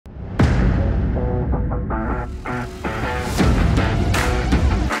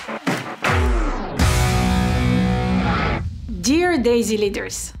Daisy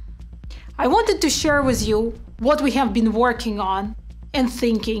leaders, I wanted to share with you what we have been working on and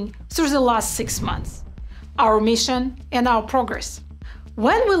thinking through the last 6 months, our mission and our progress.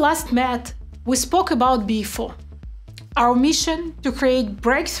 When we last met, we spoke about B4, our mission to create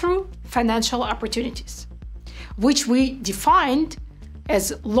breakthrough financial opportunities, which we defined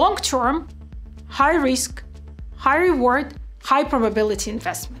as long-term, high-risk, high-reward, high-probability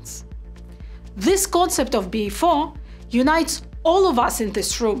investments. This concept of B4 unites all of us in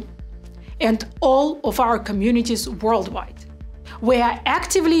this room and all of our communities worldwide. We are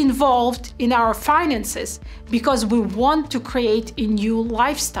actively involved in our finances because we want to create a new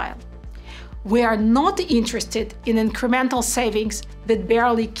lifestyle. We are not interested in incremental savings that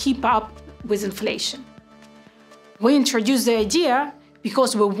barely keep up with inflation. We introduced the idea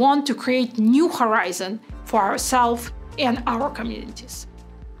because we want to create new horizon for ourselves and our communities.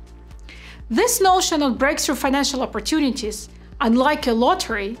 This notion of breakthrough financial opportunities, unlike a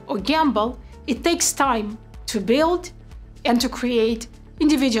lottery or gamble, it takes time to build and to create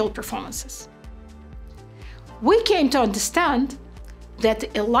individual performances. We came to understand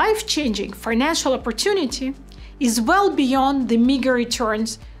that a life-changing financial opportunity is well beyond the meager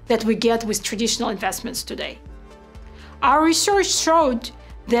returns that we get with traditional investments today. Our research showed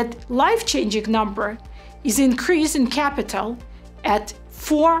that life-changing number is increase in capital at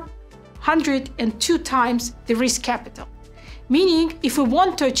 402 times the risk capital. Meaning, if we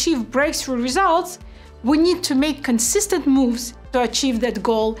want to achieve breakthrough results, we need to make consistent moves to achieve that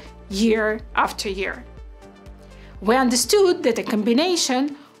goal year after year. We understood that a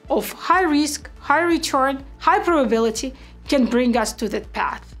combination of high risk, high return, high probability can bring us to that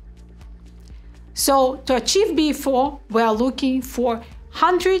path. So to achieve B4, we are looking for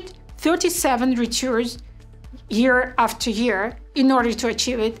 137 returns year after year in order to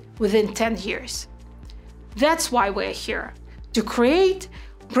achieve it within 10 years. That's why we're here, to create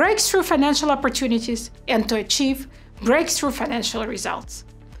breakthrough financial opportunities and to achieve breakthrough financial results.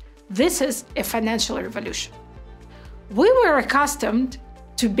 This is a financial revolution. We were accustomed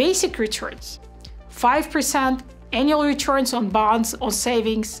to basic returns, 5% annual returns on bonds or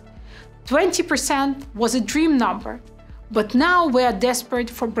savings. 20% was a dream number, but now we are desperate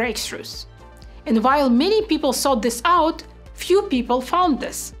for breakthroughs. And while many people sought this out, few people found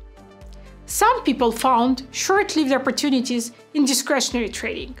this. Some people found short-lived opportunities in discretionary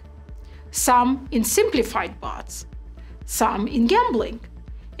trading, some in simplified bonds, some in gambling,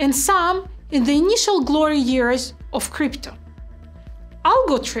 and some in the initial glory years of crypto.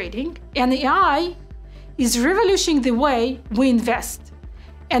 Algo trading and AI is revolutionizing the way we invest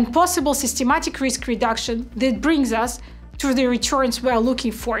and possible systematic risk reduction that brings us to the returns we are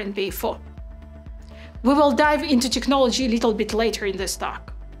looking for in B4. We will dive into technology a little bit later in this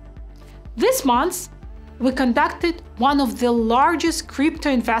talk. This month, we conducted one of the largest crypto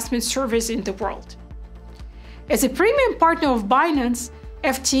investment surveys in the world. As a premium partner of Binance,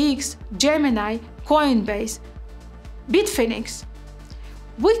 FTX, Gemini, Coinbase, Bitfinex,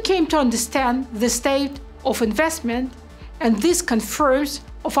 we came to understand the state of investment, and this confirms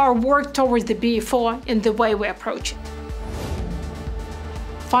of our work towards the B4 and the way we approach it.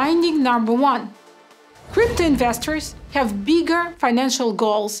 Finding number 1. Crypto investors have bigger financial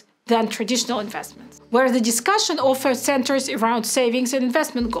goals than traditional investments, where the discussion often centers around savings and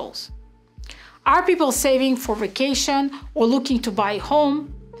investment goals. Are people saving for vacation or looking to buy a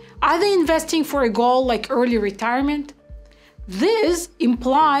home? Are they investing for a goal like early retirement? This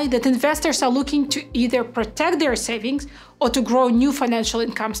implies that investors are looking to either protect their savings or to grow new financial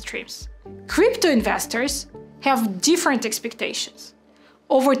income streams. Crypto investors have different expectations.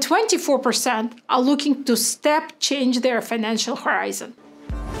 Over 24% are looking to step change their financial horizon.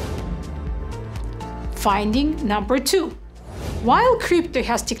 Finding number 2. While crypto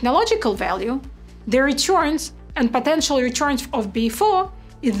has technological value, the returns and potential returns of B4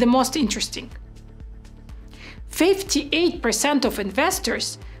 is the most interesting. 58% of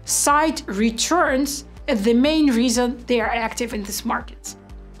investors cite returns as the main reason they are active in these markets.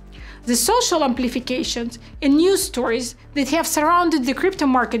 The social amplifications and news stories that have surrounded the crypto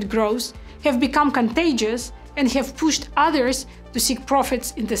market growth have become contagious and have pushed others to seek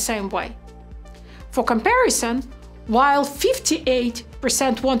profits in the same way. For comparison, while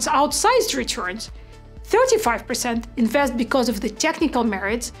 58% wants outsized returns, 35% invest because of the technical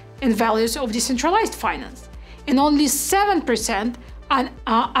merits and values of decentralized finance, and only 7% on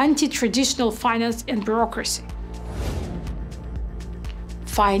anti-traditional finance and bureaucracy.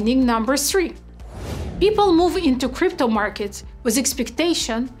 Finding number 3. People move into crypto markets with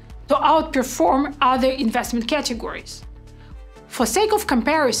expectation to outperform other investment categories. For sake of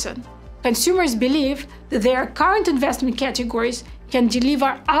comparison, Consumers believe that their current investment categories can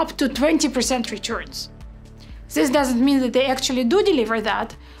deliver up to 20% returns. This doesn't mean that they actually do deliver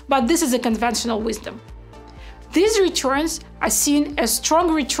that, but this is a conventional wisdom. These returns are seen as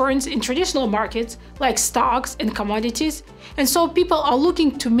strong returns in traditional markets like stocks and commodities, and so people are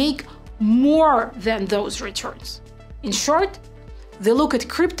looking to make more than those returns. In short, they look at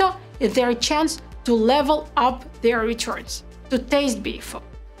crypto as their chance to level up their returns, to taste BFO.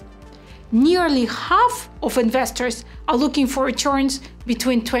 Nearly half of investors are looking for returns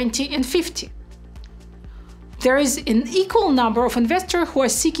between 20 and 50. There is an equal number of investors who are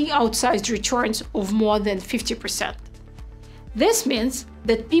seeking outsized returns of more than 50%. This means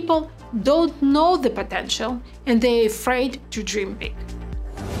that people don't know the potential and they're afraid to dream big.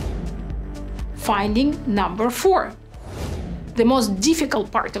 Finding number 4, the most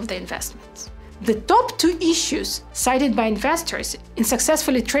difficult part of the investments. The top 2 issues cited by investors in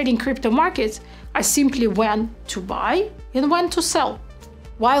successfully trading crypto markets are simply when to buy and when to sell.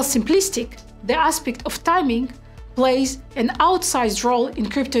 While simplistic, the aspect of timing plays an outsized role in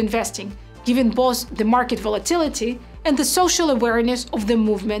crypto investing, given both the market volatility and the social awareness of the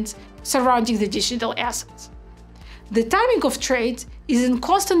movements surrounding the digital assets. The timing of trades is in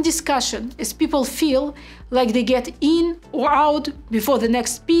constant discussion as people feel like they get in or out before the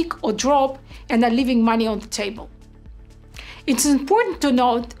next peak or drop and are leaving money on the table. It's important to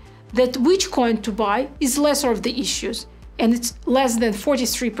note that which coin to buy is lesser of the issues, and it's less than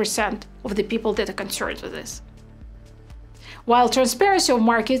 43% of the people that are concerned with this. While transparency of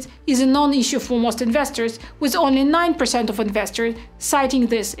markets is a non-issue for most investors, with only 9% of investors citing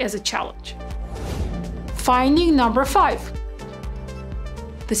this as a challenge. Finding number 5.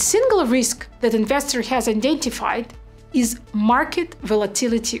 The single risk that investor has identified is market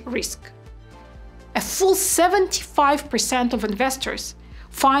volatility risk. A full 75% of investors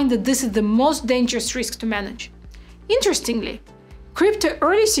find that this is the most dangerous risk to manage. Interestingly, crypto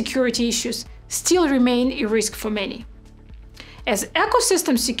early security issues still remain a risk for many. As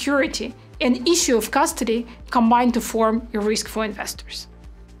ecosystem security and issue of custody combine to form a risk for investors.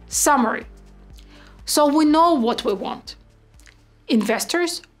 Summary. So we know what we want.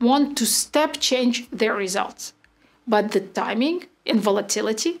 Investors want to step change their results, but the timing and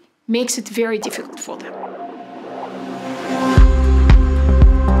volatility makes it very difficult for them.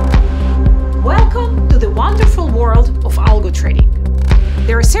 Welcome to the wonderful world of algo trading.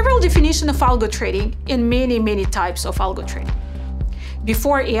 There are several definitions of algo trading and many types of algo trading.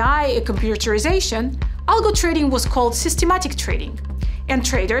 Before AI and computerization, algo trading was called systematic trading, and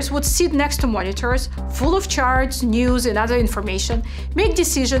traders would sit next to monitors full of charts, news, and other information, make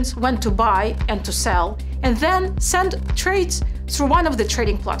decisions when to buy and to sell, and then send trades through one of the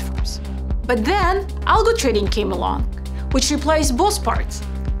trading platforms. But then algo trading came along, which replaced both parts,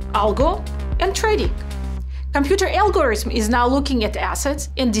 algo and trading. Computer algorithm is now looking at assets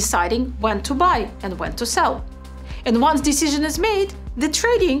and deciding when to buy and when to sell. And once decision is made, the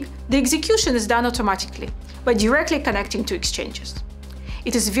execution is done automatically by directly connecting to exchanges.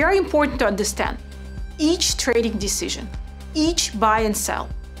 It is very important to understand each trading decision, each buy and sell,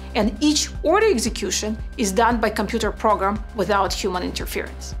 and each order execution is done by computer program without human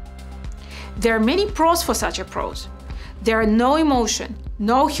interference. There are many pros for such approach. There are no emotion,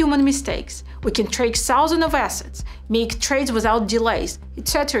 no human mistakes. We can trade thousands of assets, make trades without delays,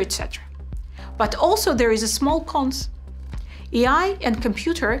 etc., etc. But also there is a small cons. AI and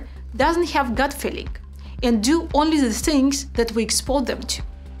computer doesn't have gut feeling and do only the things that we expose them to.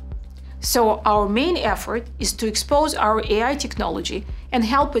 So our main effort is to expose our AI technology and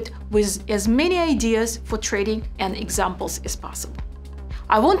help it with as many ideas for trading and examples as possible.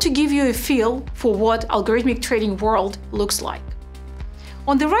 I want to give you a feel for what algorithmic trading world looks like.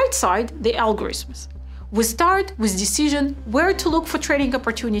 On the right side, the algorithms. We start with decision where to look for trading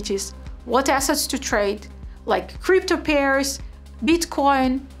opportunities, what assets to trade, like crypto pairs,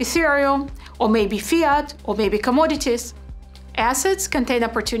 Bitcoin, Ethereum, or maybe fiat, or maybe commodities. Assets contain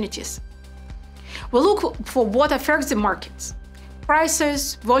opportunities. We look for what affects the markets.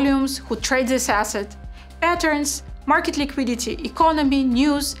 Prices, volumes, who trade this asset, patterns, market liquidity, economy,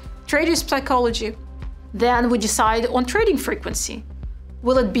 news, traders' psychology. Then we decide on trading frequency.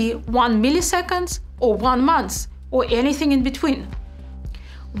 Will it be 1 millisecond or 1 month or anything in between?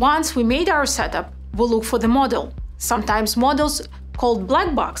 Once we made our setup, we look for the model, sometimes models called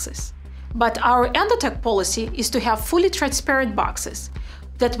black boxes. But our end-attack policy is to have fully transparent boxes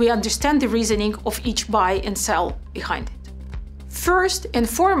that we understand the reasoning of each buy and sell behind it. First and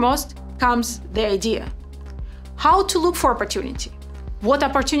foremost comes the idea. How to look for opportunity? What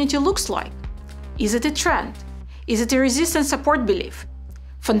opportunity looks like? Is it a trend? Is it a resistance support belief?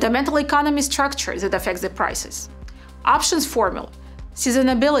 fundamental economy structure that affects the prices, options formula,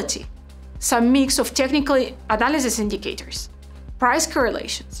 seasonality, some mix of technical analysis indicators, price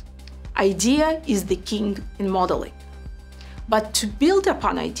correlations. Idea is the king in modeling. But to build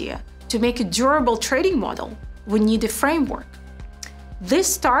upon idea, to make a durable trading model, we need a framework.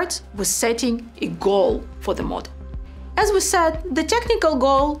 This starts with setting a goal for the model. As we said, the technical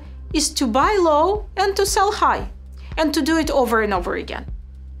goal is to buy low and to sell high, and to do it over and over again.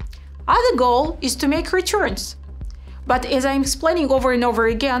 Other goal is to make returns. But as I'm explaining over and over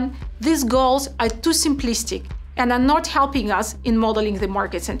again, these goals are too simplistic and are not helping us in modeling the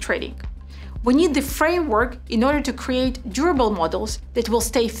markets and trading. We need the framework in order to create durable models that will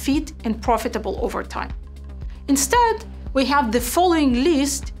stay fit and profitable over time. Instead, we have the following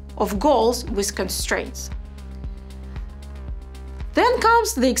list of goals with constraints. Then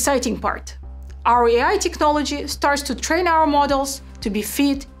comes the exciting part. Our AI technology starts to train our models to be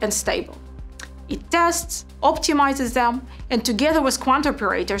fit and stable. It tests, optimizes them, and together with quant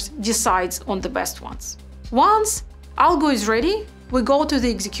operators decides on the best ones. Once algo is ready, we go to the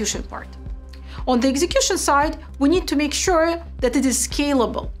execution part. On the execution side, we need to make sure that it is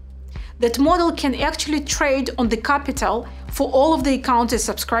scalable. That model can actually trade on the capital for all of the accounts that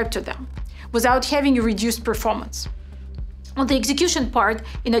subscribe to them, without having a reduced performance. On the execution part,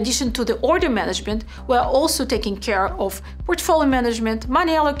 in addition to the order management, we are also taking care of portfolio management,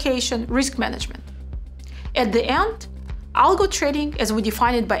 money allocation, risk management. At the end, algo trading, as we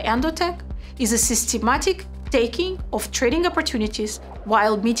define it by Endotech, is a systematic taking of trading opportunities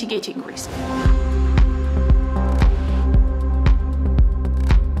while mitigating risk.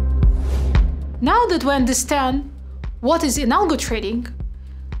 Now that we understand what is in algo trading,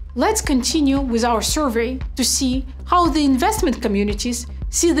 let's continue with our survey to see how the investment communities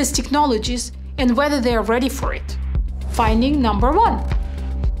see these technologies and whether they are ready for it. Finding number 1.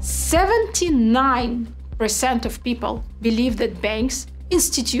 79% of people believe that banks,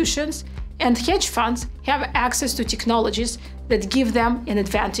 institutions, and hedge funds have access to technologies that give them an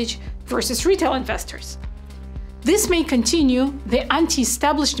advantage versus retail investors. This may continue the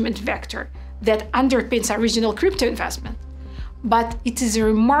anti-establishment vector that underpins original crypto investment. But it is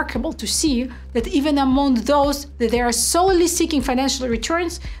remarkable to see that even among those that are solely seeking financial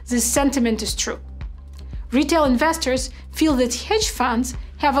returns, this sentiment is true. Retail investors feel that hedge funds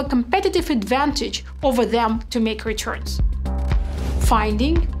have a competitive advantage over them to make returns.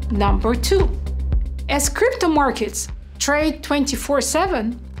 Finding number 2. As crypto markets trade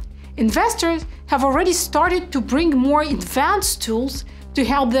 24/7, investors have already started to bring more advanced tools to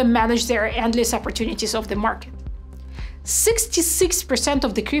help them manage their endless opportunities of the market. 66%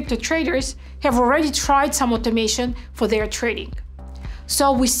 of the crypto traders have already tried some automation for their trading.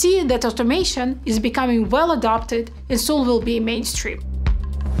 So we see that automation is becoming well adopted and soon will be mainstream.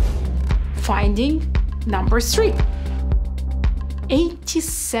 Finding number 3.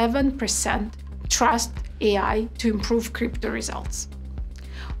 87% trust AI to improve crypto results.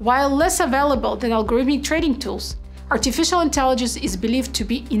 While less available than algorithmic trading tools, artificial intelligence is believed to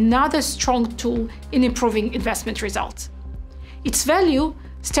be another strong tool in improving investment results. Its value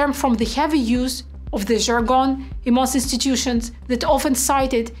stems from the heavy use of the jargon amongst institutions that often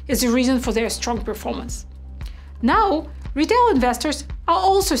cite it as a reason for their strong performance. Now, retail investors are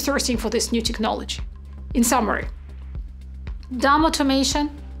also thirsting for this new technology. In summary, dumb automation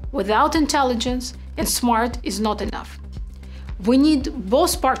without intelligence and smart is not enough. We need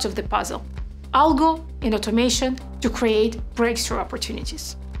both parts of the puzzle, algo and automation, to create breakthrough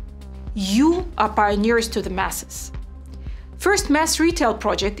opportunities. You are pioneers to the masses. First mass retail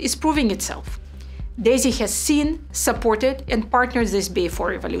project is proving itself. Daisy has seen, supported, and partnered this BA4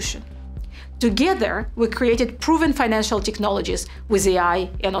 revolution. Together, we created proven financial technologies with AI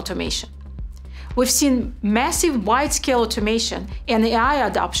and automation. We've seen massive wide-scale automation and AI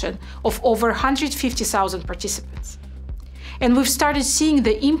adoption of over 150,000 participants. And we've started seeing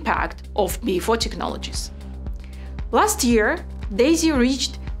the impact of BA4 technologies. Last year, Daisy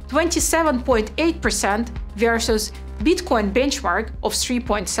reached 27.8% versus Bitcoin benchmark of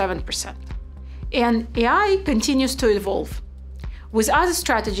 3.7%. And AI continues to evolve, with other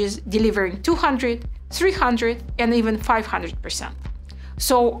strategies delivering 200, 300, and even 500%.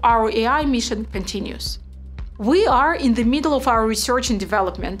 So our AI mission continues. We are in the middle of our research and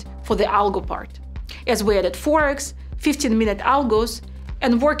development for the algo part, as we added Forex, 15-minute algos,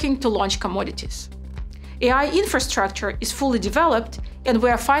 and working to launch commodities. AI infrastructure is fully developed, and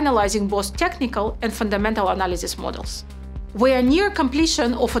we are finalizing both technical and fundamental analysis models. We are near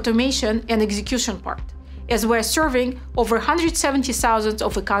completion of automation and execution part, as we are serving over 170,000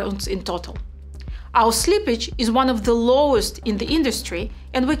 of accounts in total. Our slippage is one of the lowest in the industry,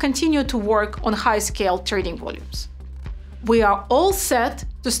 and we continue to work on high-scale trading volumes. We are all set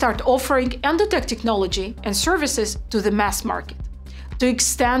to start offering Endotech technology and services to the mass market, to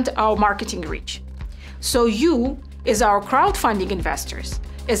extend our marketing reach. So you, as our crowdfunding investors,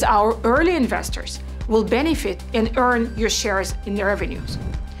 as our early investors, will benefit and earn your shares in the revenues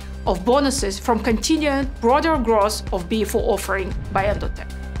of bonuses from continued broader growth of BFO offering by Endotech.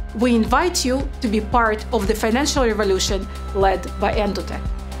 We invite you to be part of the financial revolution led by Endotech.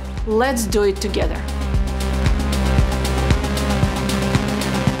 Let's do it together.